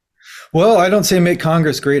 Well, I don't say "Make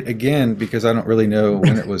Congress Great Again" because I don't really know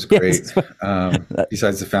when it was great.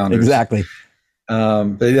 Besides the founders, exactly.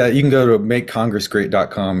 But yeah, you can go to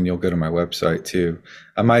makecongressgreat.com and you'll go to my website too.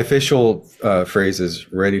 My official phrase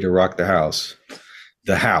is "Ready to rock the House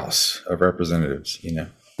of Representatives."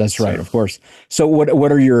 That's right, of course. So,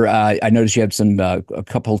 what are your? I noticed you have some a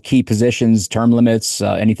couple key positions, term limits,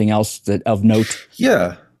 anything else of note?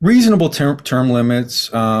 Yeah, reasonable term limits,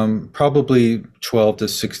 probably 12 to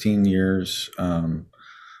 16 years.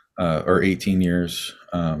 or 18 years,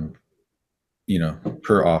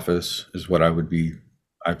 per office is what I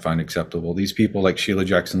find acceptable. These people like Sheila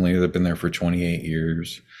Jackson Lee that have been there for 28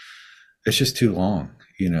 years, it's just too long.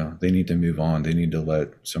 They need to move on. They need to let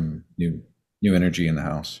some new energy in the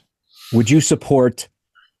House. Would you support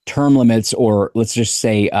term limits, or let's just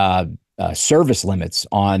say service limits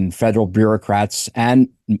on federal bureaucrats? And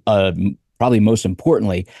probably most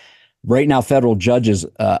importantly, right now, federal judges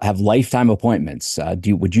have lifetime appointments.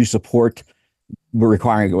 Would you support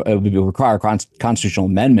require constitutional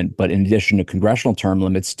amendment, but in addition to congressional term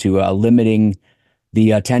limits, to limiting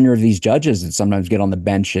the tenure of these judges that sometimes get on the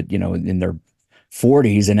bench at, in their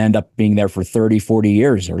 40s and end up being there for 30, 40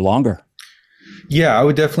 years or longer? Yeah, I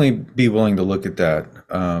would definitely be willing to look at that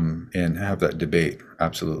and have that debate.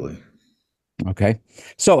 Absolutely. Okay.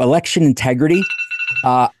 So election integrity.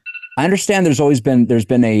 I understand there's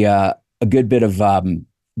been a good bit of,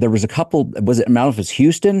 there was a couple, I don't know if it's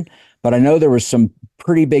Houston, but I know there was some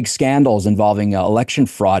pretty big scandals involving election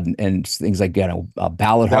fraud and things like,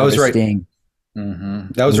 ballot harvesting. Right.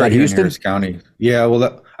 Mm-hmm. That was right here in Harris County. Yeah.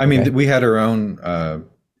 Well, we had our own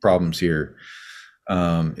problems here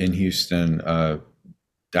in Houston.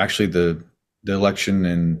 Actually, the election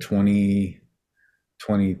in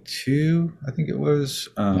 2022, I think it was.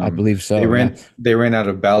 I believe so. They ran out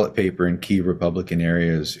of ballot paper in key Republican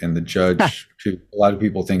areas, and the judge, who a lot of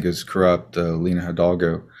people think is corrupt, Lena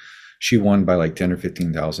Hidalgo, she won by like 10 or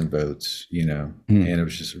 15,000 votes. And it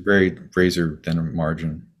was just a very razor thin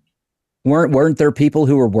margin. Weren't there people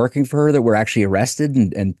who were working for her that were actually arrested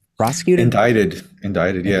and prosecuted? Indicted,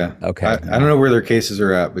 yeah. Okay. I don't know where their cases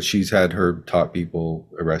are at, but she's had her top people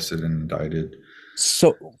arrested and indicted.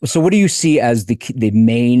 So what do you see as the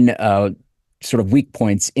main sort of weak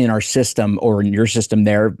points in our system, or in your system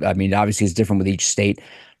there? I mean, obviously it's different with each state.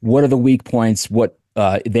 What are the weak points? What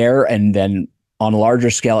there, and then on a larger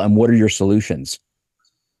scale, and what are your solutions?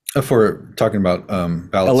 If we're talking about ballot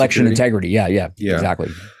election security? integrity, yeah, exactly.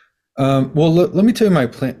 Well, let me tell you my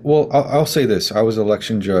plan. Well, I'll say this: I was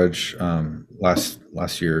election judge last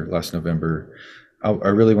November. I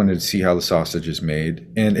really wanted to see how the sausage is made,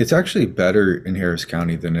 and it's actually better in Harris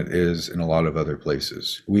County than it is in a lot of other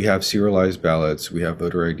places. We have serialized ballots, we have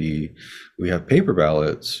voter ID, we have paper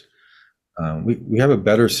ballots. We have a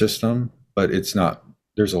better system, but it's not.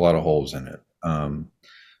 There's a lot of holes in it.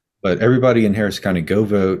 But everybody in Harris County, go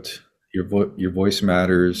vote. Your voice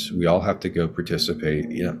matters. We all have to go participate.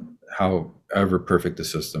 However perfect the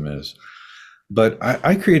system is. But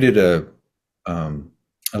I created a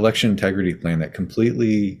election integrity plan that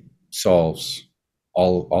completely solves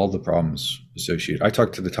all the problems associated. I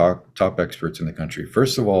talked to the top experts in the country.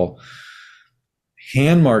 First of all,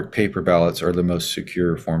 hand-marked paper ballots are the most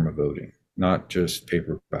secure form of voting, not just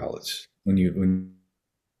paper ballots. When your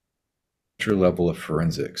level of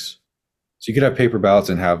forensics. So you could have paper ballots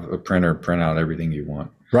and have a printer print out everything you want.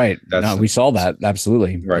 Right. We saw that.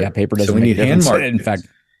 Absolutely. Right. Yeah. Paper doesn't make a difference. In fact,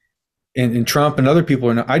 and Trump and other people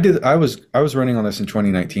are not. I was running on this in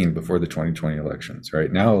 2019 before the 2020 elections.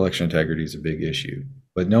 Right now, election integrity is a big issue,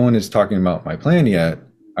 but no one is talking about my plan yet.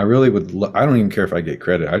 I really would. I don't even care if I get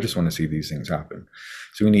credit. I just want to see these things happen.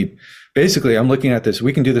 So basically, I'm looking at this.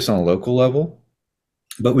 We can do this on a local level,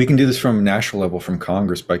 but we can do this from a national level, from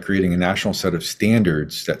Congress, by creating a national set of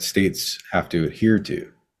standards that states have to adhere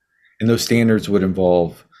to. And those standards would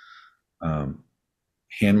involve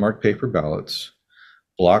hand-marked paper ballots,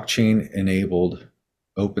 blockchain-enabled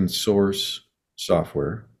open source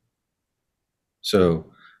software. So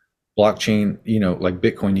blockchain, like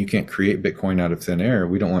Bitcoin, you can't create Bitcoin out of thin air.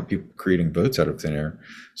 We don't want people creating votes out of thin air.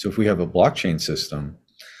 So if we have a blockchain system,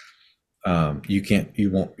 you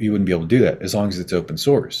wouldn't be able to do that as long as it's open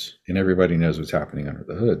source and everybody knows what's happening under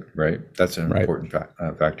the hood, right? That's an important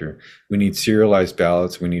factor. We need serialized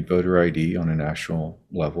ballots. We need voter ID on a national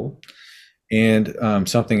level. And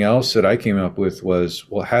something else that I came up with was,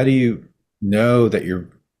 well, how do you know that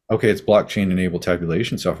it's blockchain enabled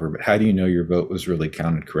tabulation software, but how do you know your vote was really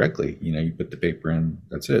counted correctly? You put the paper in,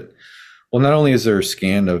 that's it. Well, not only is there a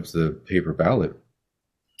scan of the paper ballot,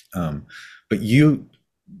 but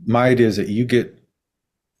my idea is that you get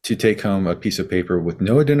to take home a piece of paper with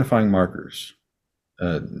no identifying markers,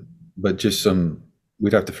 but just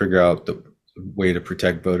we'd have to figure out the way to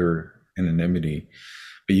protect voter anonymity.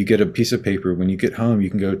 But you get a piece of paper. When you get home, you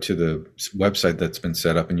can go to the website that's been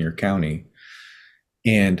set up in your county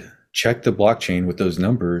and check the blockchain with those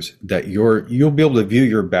numbers that you'll be able to view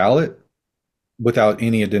your ballot without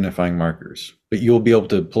any identifying markers, but you'll be able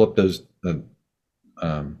to pull up those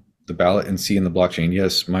the ballot and see in the blockchain,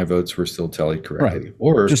 yes, my votes were still tallied correctly, Right.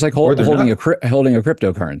 or just like or they're holding not. holding a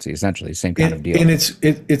cryptocurrency, essentially, same kind of deal. And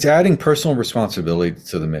it's adding personal responsibility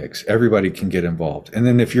to the mix. Everybody can get involved, and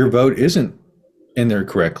then if your vote isn't in there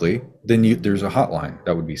correctly, then there's a hotline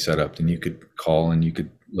that would be set up, and you could call and you could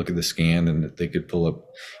look at the scan, and they could pull up.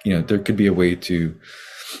 There could be a way to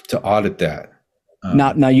audit that.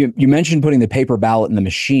 Now you mentioned putting the paper ballot in the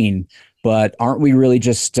machine, but aren't we really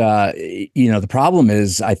just the problem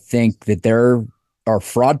is, I think that there are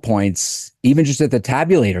fraud points even just at the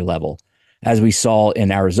tabulator level, as we saw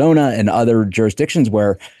in Arizona and other jurisdictions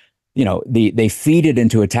where they feed it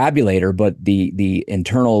into a tabulator, but the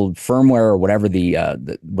internal firmware or whatever the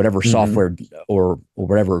whatever software or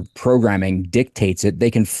whatever programming dictates it,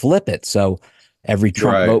 they can flip it. So every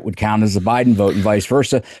Trump vote would count as a Biden vote and vice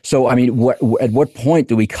versa. So, I mean, at what point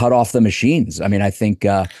do we cut off the machines? I mean, I think,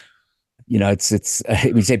 it's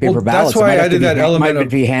we say paper ballots. That's why I did that element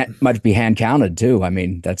might be hand counted too. I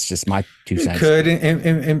mean, that's just my 2 cents. It could,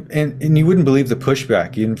 and you wouldn't believe the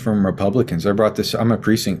pushback even from Republicans. I brought this. I'm a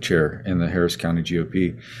precinct chair in the Harris County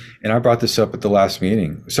GOP, and I brought this up at the last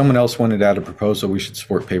meeting. Someone else wanted to add a proposal. We should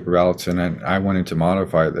support paper ballots, and I wanted to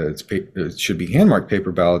modify that. It should be hand-marked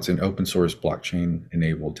paper ballots in open source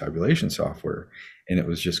blockchain-enabled tabulation software, and it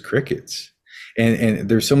was just crickets. And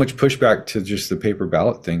there's so much pushback to just the paper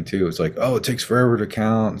ballot thing too. It's like, oh, it takes forever to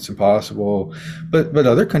count. It's impossible. But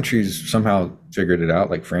other countries somehow figured it out,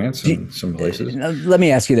 like France and some places. Let me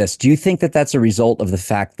ask you this. Do you think that that's a result of the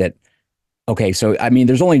fact that, okay, so, I mean,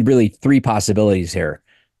 there's only really 3 possibilities here.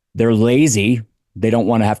 They're lazy. They don't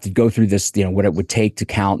want to have to go through this, what it would take to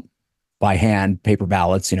count by hand paper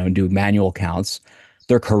ballots, and do manual counts.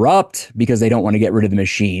 They're corrupt because they don't want to get rid of the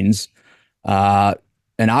machines.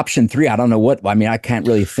 And option 3, I don't know what. I mean, I can't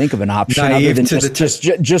really think of an option other than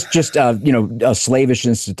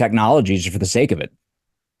slavishness to technology just for the sake of it.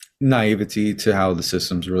 Naivety to how the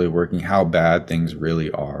system's really working, how bad things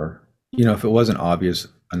really are. If it wasn't obvious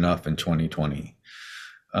enough in 2020,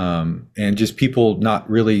 and just people not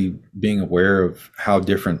really being aware of how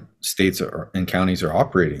different states and counties are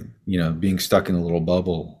operating. Being stuck in a little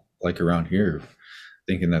bubble like around here,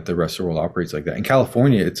 thinking that the rest of the world operates like that. In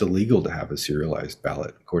California, it's illegal to have a serialized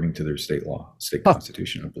ballot according to their state law, state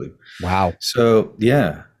constitution, I believe. Wow. So,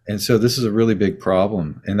 yeah. And so this is a really big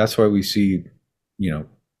problem. And that's why we see,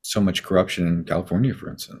 so much corruption in California, for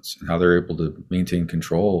instance, and how they're able to maintain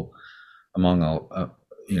control among all,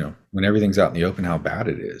 when everything's out in the open, how bad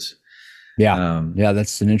it is. Yeah.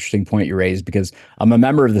 That's an interesting point you raised, because I'm a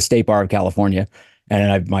member of the State Bar of California,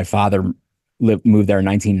 and my father moved there in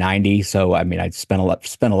 1990. So, I mean, I spent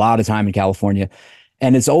a lot of time in California,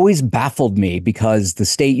 and it's always baffled me because the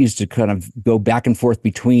state used to kind of go back and forth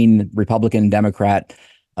between Republican and Democrat.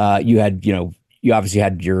 You obviously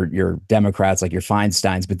had your Democrats like your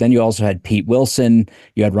Feinsteins, but then you also had Pete Wilson,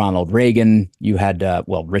 you had Ronald Reagan, you had,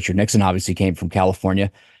 Richard Nixon obviously came from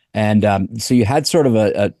California. And so you had sort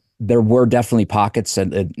of there were definitely pockets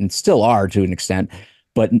and still are to an extent.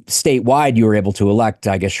 But statewide, you were able to elect,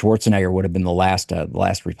 I guess Schwarzenegger would have been the last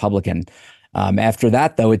Republican. After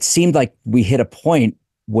that, though, it seemed like we hit a point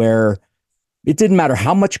where it didn't matter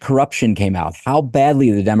how much corruption came out, how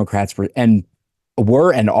badly the Democrats were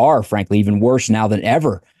and are, frankly, even worse now than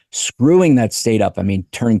ever, screwing that state up. I mean,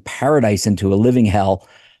 turning paradise into a living hell,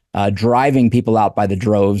 driving people out by the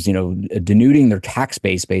droves, denuding their tax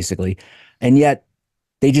base, basically. And yet,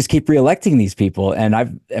 they just keep reelecting these people.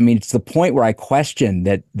 And it's the point where I question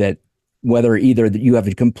that whether either that you have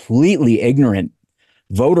a completely ignorant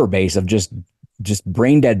voter base of just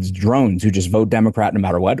brain dead drones who just vote Democrat no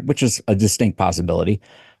matter what, which is a distinct possibility,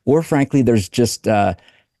 or frankly, there's just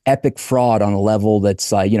epic fraud on a level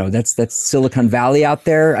that's that's Silicon Valley out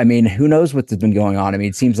there. I mean, who knows what's been going on? I mean,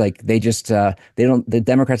 it seems like the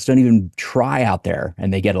Democrats don't even try out there,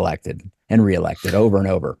 and they get elected and reelected over and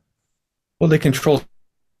over. Well, they control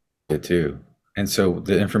it too, and so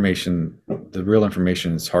the real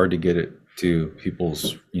information is hard to get it to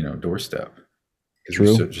people's doorstep,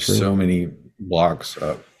 because there's just so many blocks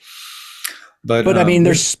up. But I mean,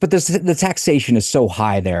 the taxation is so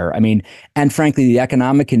high there. I mean, and frankly, the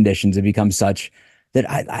economic conditions have become such that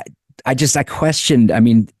I questioned. I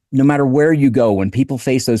mean, no matter where you go, when people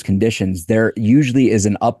face those conditions, there usually is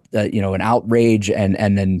an outrage and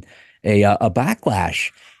then a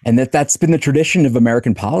backlash. And that's been the tradition of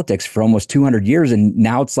American politics for almost 200 years. And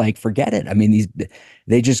now it's like, forget it. I mean,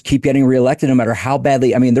 they just keep getting reelected no matter how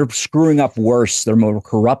badly. I mean, they're screwing up worse. They're more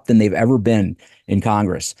corrupt than they've ever been in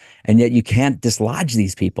Congress. And yet you can't dislodge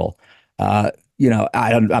these people.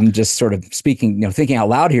 I'm just sort of speaking, thinking out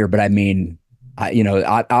loud here, but I mean,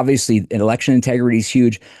 obviously election integrity is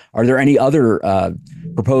huge. Are there any other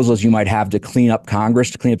proposals you might have to clean up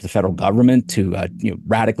Congress, to clean up the federal government, to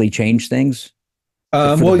radically change things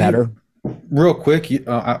for the better? Real quick,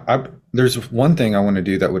 there's one thing I want to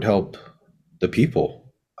do that would help the people.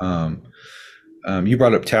 You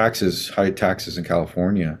brought up taxes, high taxes in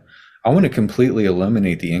California. I want to completely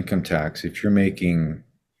eliminate the income tax if you're making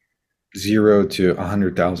 $0 to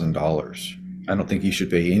 $100,000. I don't think you should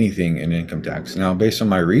pay anything in income tax. Now, based on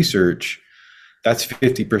my research, that's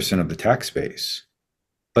 50% of the tax base.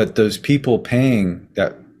 But those people paying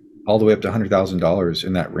that all the way up to $100,000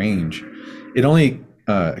 in that range, it only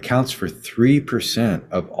accounts for 3%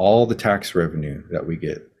 of all the tax revenue that we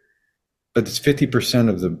get. But it's 50%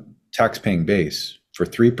 of the tax-paying base for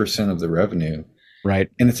 3% of the revenue. Right.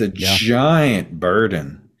 And it's a giant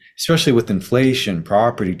burden, especially with inflation,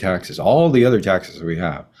 property taxes, all the other taxes that we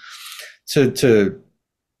have.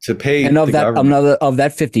 To pay, and of that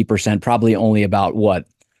 50%, probably only about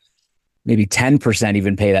maybe 10%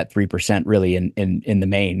 even pay that 3% really in the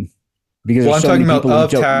main. Because I'm talking about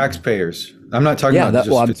of taxpayers. I'm not talking about just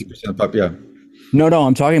 50%. No,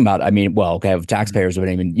 I'm talking about, of taxpayers, but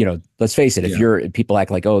even, let's face it, if people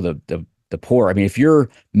act like, the poor, if you're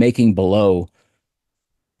making below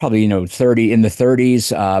probably, 30 in the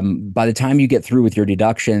 30s, by the time you get through with your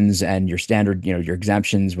deductions and your standard, your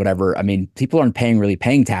exemptions, whatever, people aren't really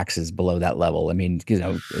paying taxes below that level.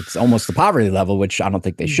 It's almost the poverty level, which I don't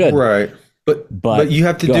think they should. Right. But you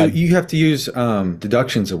have to use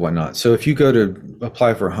deductions and whatnot. So if you go to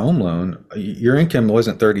apply for a home loan, your income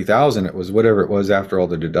wasn't 30,000; it was whatever it was after all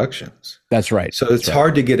the deductions. That's right. So it's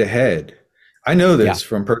hard to get ahead. I know this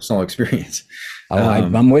from personal experience.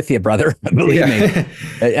 I'm with you, brother. Believe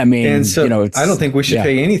me. And so I don't think we should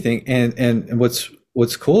pay anything. And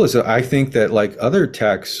what's cool is that I think that like other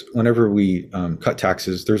tax, whenever we cut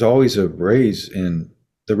taxes, there's always a raise in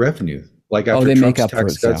the revenue. Like after they Trump's make up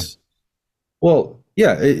tax for it. cuts. Well,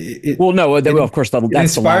 yeah. Of course, it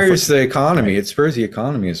inspires the economy. Right. It spurs the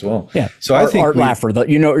economy as well. Yeah. So I think Art Laffer,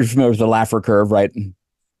 you're familiar with the Laffer curve, right?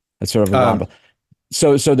 That's sort of a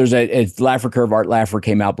So there's a Laffer curve. Art Laffer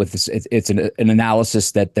came out with this. It's an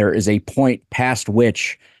analysis that there is a point past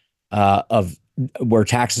which of where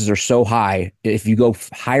taxes are so high. If you go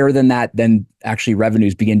higher than that, then actually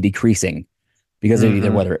revenues begin decreasing because of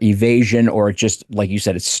either whether evasion or it just, like you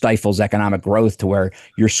said, it stifles economic growth to where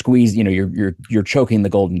you're squeezed. You're choking the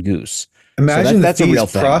golden goose. Imagine that's the fees a real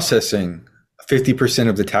thing. Processing 50%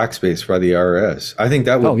 of the tax base by the IRS. I think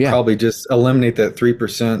that would probably just eliminate that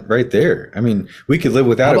 3% right there. We could live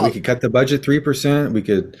without it. We could cut the budget 3%.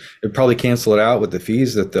 It'd probably cancel it out with the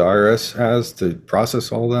fees that the IRS has to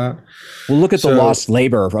process all that. Well, look at the lost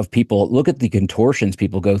labor of people. Look at the contortions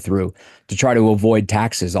people go through to try to avoid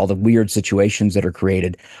taxes, all the weird situations that are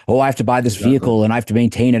created. I have to buy this vehicle and I have to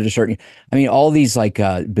maintain it a certain, all these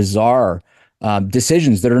bizarre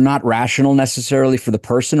decisions that are not rational necessarily for the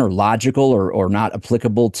person or logical or not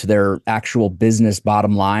applicable to their actual business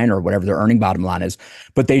bottom line or whatever their earning bottom line is.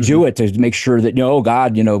 But they do it to make sure that,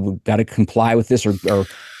 we've got to comply with this or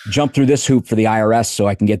jump through this hoop for the IRS so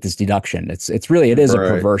I can get this deduction. It is a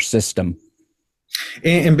perverse system.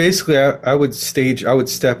 And basically, I would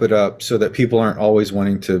step it up so that people aren't always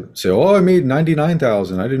wanting to say, I made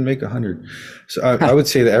 99,000. I didn't make 100. So I would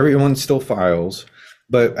say that everyone still files.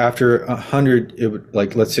 But after 100, it would,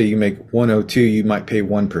 let's say you make 102, you might pay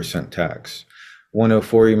 1% tax.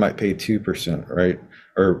 104, you might pay 2%, right?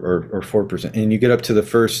 Or 4%. And you get up to the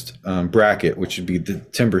first bracket, which would be the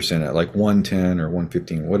 10% at 110 or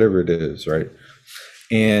 115, whatever it is, right?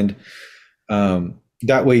 And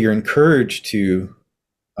that way you're encouraged to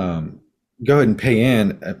go ahead and pay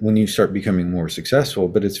in when you start becoming more successful,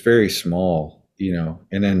 but it's very small,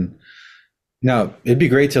 and then now, it'd be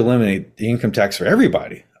great to eliminate the income tax for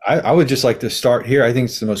everybody. I would just like to start here. I think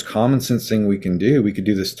it's the most common sense thing we can do. We could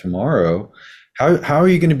do this tomorrow. How are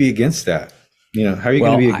you going to be against that? How are you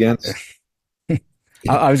going to be against?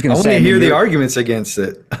 I was going to say. I want to hear the arguments against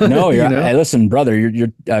it. No, hey, listen, brother.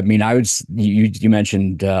 You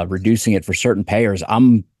mentioned reducing it for certain payers.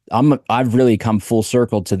 I've really come full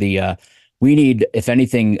circle to the. We need, if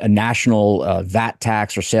anything, a national VAT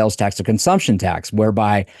tax or sales tax, a consumption tax,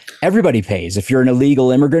 whereby everybody pays. If you're an illegal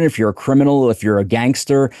immigrant, if you're a criminal, if you're a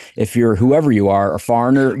gangster, if you're whoever you are, a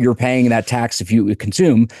foreigner, you're paying that tax if you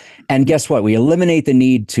consume. And guess what? We eliminate the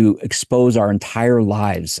need to expose our entire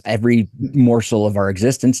lives, every morsel of our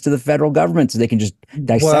existence to the federal government so they can just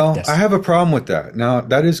dissect us. I have a problem with that. Now,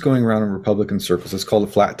 that is going around in Republican circles. It's called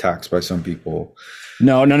a flat tax by some people.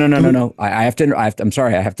 No. I'm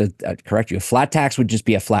sorry. I have to correct you. A flat tax would just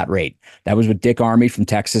be a flat rate. That was what Dick Armey from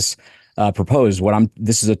Texas proposed.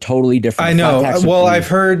 This is a totally different. I know. Well, I've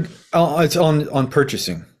heard it's on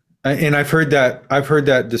purchasing. And I've heard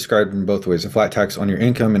that described in both ways: a flat tax on your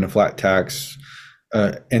income and a flat tax.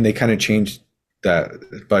 And they kind of changed that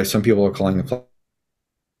by some people are calling the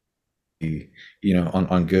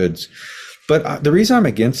on goods. But the reason I'm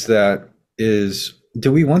against that is,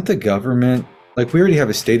 do we want the government, like we already have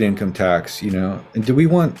a state income tax, and do we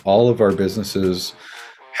want all of our businesses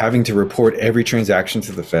having to report every transaction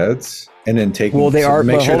to the feds and then make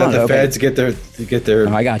sure that the feds get their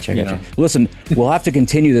I got you. Listen, we'll have to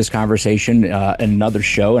continue this conversation in another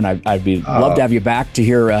show, and I'd love to have you back to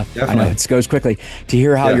hear. I know it goes quickly, to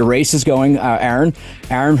hear how your race is going, Aaron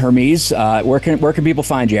Hermes. Where can people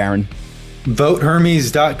find you, Aaron?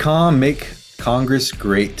 VoteHermes.com.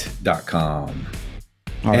 MakeCongressGreat.com.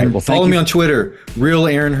 All right. And well, follow me on Twitter, Real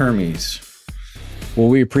Aaron Hermes. Well,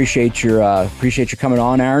 we appreciate your coming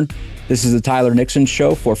on, Aaron. This is the Tyler Nixon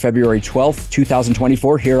Show for February 12th,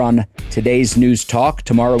 2024, here on Today's News Talk.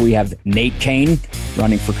 Tomorrow we have Nate Kane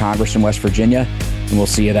running for Congress in West Virginia, and we'll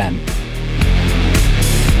see you then.